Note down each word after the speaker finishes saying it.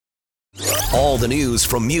All the news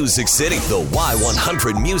from Music City. The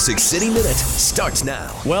Y100 Music City Minute starts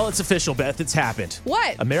now. Well, it's official, Beth. It's happened.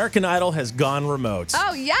 What? American Idol has gone remote.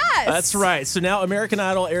 Oh, yes. That's right. So now American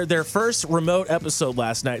Idol aired their first remote episode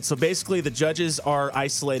last night. So basically the judges are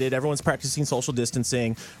isolated. Everyone's practicing social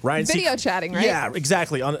distancing. Video chatting, right? Yeah,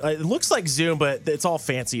 exactly. It looks like Zoom, but it's all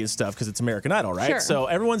fancy and stuff because it's American Idol, right? Sure. So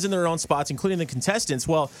everyone's in their own spots, including the contestants.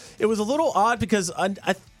 Well, it was a little odd because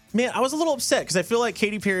I was a little upset because I feel like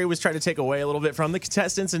Katy Perry was trying to take away a little bit from the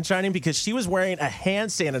contestants in Shining because she was wearing a hand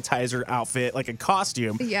sanitizer outfit, like a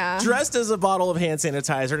costume, dressed as a bottle of hand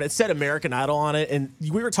sanitizer, and it said American Idol on it. And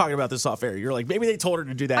we were talking about this off air. You're like, maybe they told her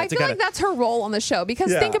to do that. I feel like that's her role on the show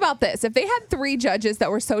because think about this. If they had three judges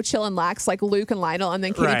that were so chill and lax, like Luke and Lionel, and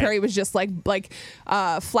then Katy Perry was just like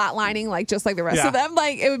flatlining, like just like the rest of them,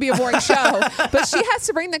 like it would be a boring show. But she has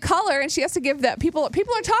to bring the color and she has to give that people are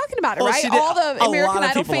talking about it, right? All the American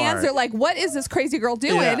Idol fans. They're like, what is this crazy girl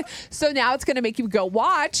doing? Yeah. So now it's going to make you go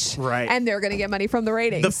watch, and they're going to get money from the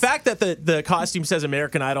ratings. The fact that the costume says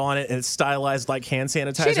American Idol on it and it's stylized like hand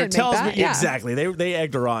sanitizer tells me exactly. They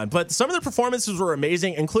egged her on. But some of the performances were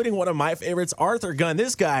amazing, including one of my favorites, Arthur Gunn.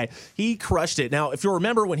 This guy, he crushed it. Now, if you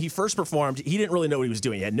remember when he first performed, he didn't really know what he was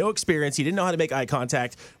doing. He had no experience. He didn't know how to make eye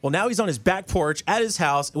contact. Well, now he's on his back porch at his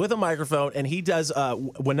house with a microphone, and he does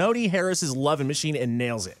Winona Harris's Lovin' Machine and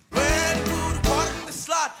nails it.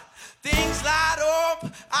 Things light up,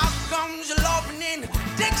 out comes your loving in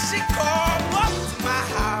Dixie cup up to my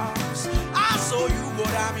house. I saw you what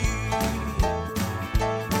I mean.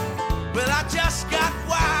 Well, I just got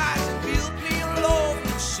wise and built me a love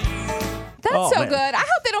machine. That's good. I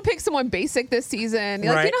hope they don't pick someone basic this season.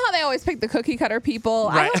 Like, you know how they always pick the cookie cutter people?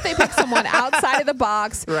 I hope they pick someone outside of the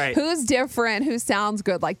box who's different, who sounds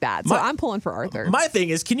good like that. So I'm pulling for Arthur. My thing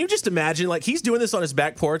is, can you just imagine, like, he's doing this on his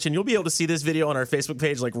back porch, and you'll be able to see this video on our Facebook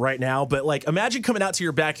page, like, right now. But, like, imagine coming out to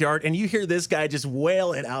your backyard, and you hear this guy just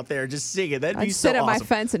wailing out there, just singing. That'd be so awesome. I'd sit at my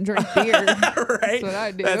fence and drink beer. Right? That's what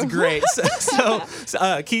I do. That's great. So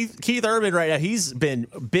Keith Urban right now, he's been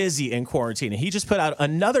busy in quarantine, and he just put out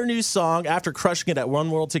another new song after crushing it at One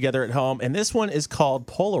World Together at Home, and this one is called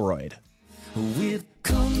Polaroid. We've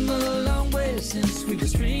come a long way since we were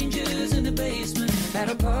strangers in the basement at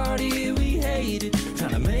a party we hated,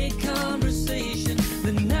 trying to make conversation.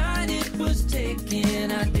 The night it was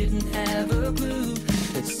taken, I didn't have a clue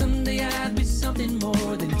that someday I'd be something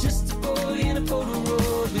more than just a boy in a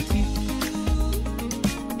Polaroid with you.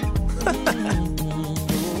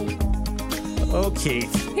 Oh,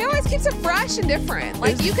 Keith. He always keeps it fresh and different.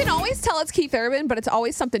 Like, you can always tell it's Keith Urban, but it's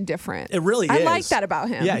always something different. It really is. I like that about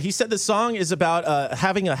him. Yeah, he said the song is about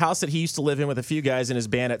having a house that he used to live in with a few guys in his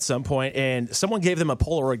band at some point, and someone gave them a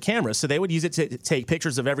Polaroid camera, so they would use it to take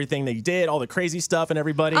pictures of everything they did, all the crazy stuff and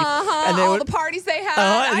everybody. And all the parties they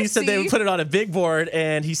had. And he said they would put it on a big board,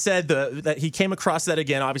 and he said that he came across that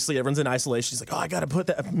again. Obviously, everyone's in isolation. He's like, I got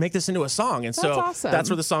to make this into a song. And so that's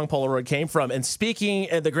where the song Polaroid came from. And speaking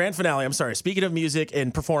of music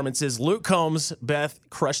and performances, Luke Combs, Beth,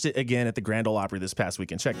 crushed it again at the Grand Ole Opry this past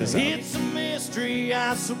weekend. Check this out. It's a mystery,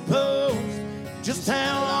 I suppose, just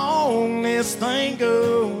how long this thing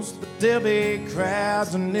goes. But there'll be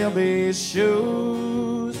crowds and there'll be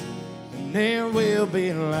shows, and there will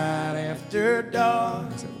be light after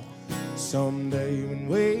dark. Someday when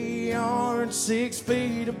we aren't 6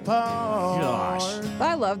 feet apart. Gosh.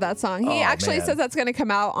 I love that song. He actually says that's going to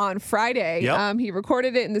come out on Friday. Yep. He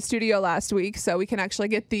recorded it in the studio last week, so we can actually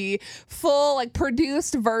get the full,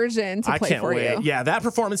 produced version to play for you. Yeah, that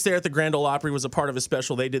performance there at the Grand Ole Opry was a part of a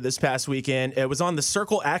special they did this past weekend. It was on the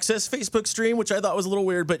Circle Access Facebook stream, which I thought was a little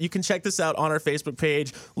weird, but you can check this out on our Facebook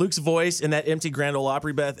page. Luke's voice in that empty Grand Ole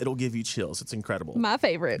Opry, Beth, it'll give you chills. It's incredible. My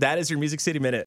favorite. That is your Music City Minute.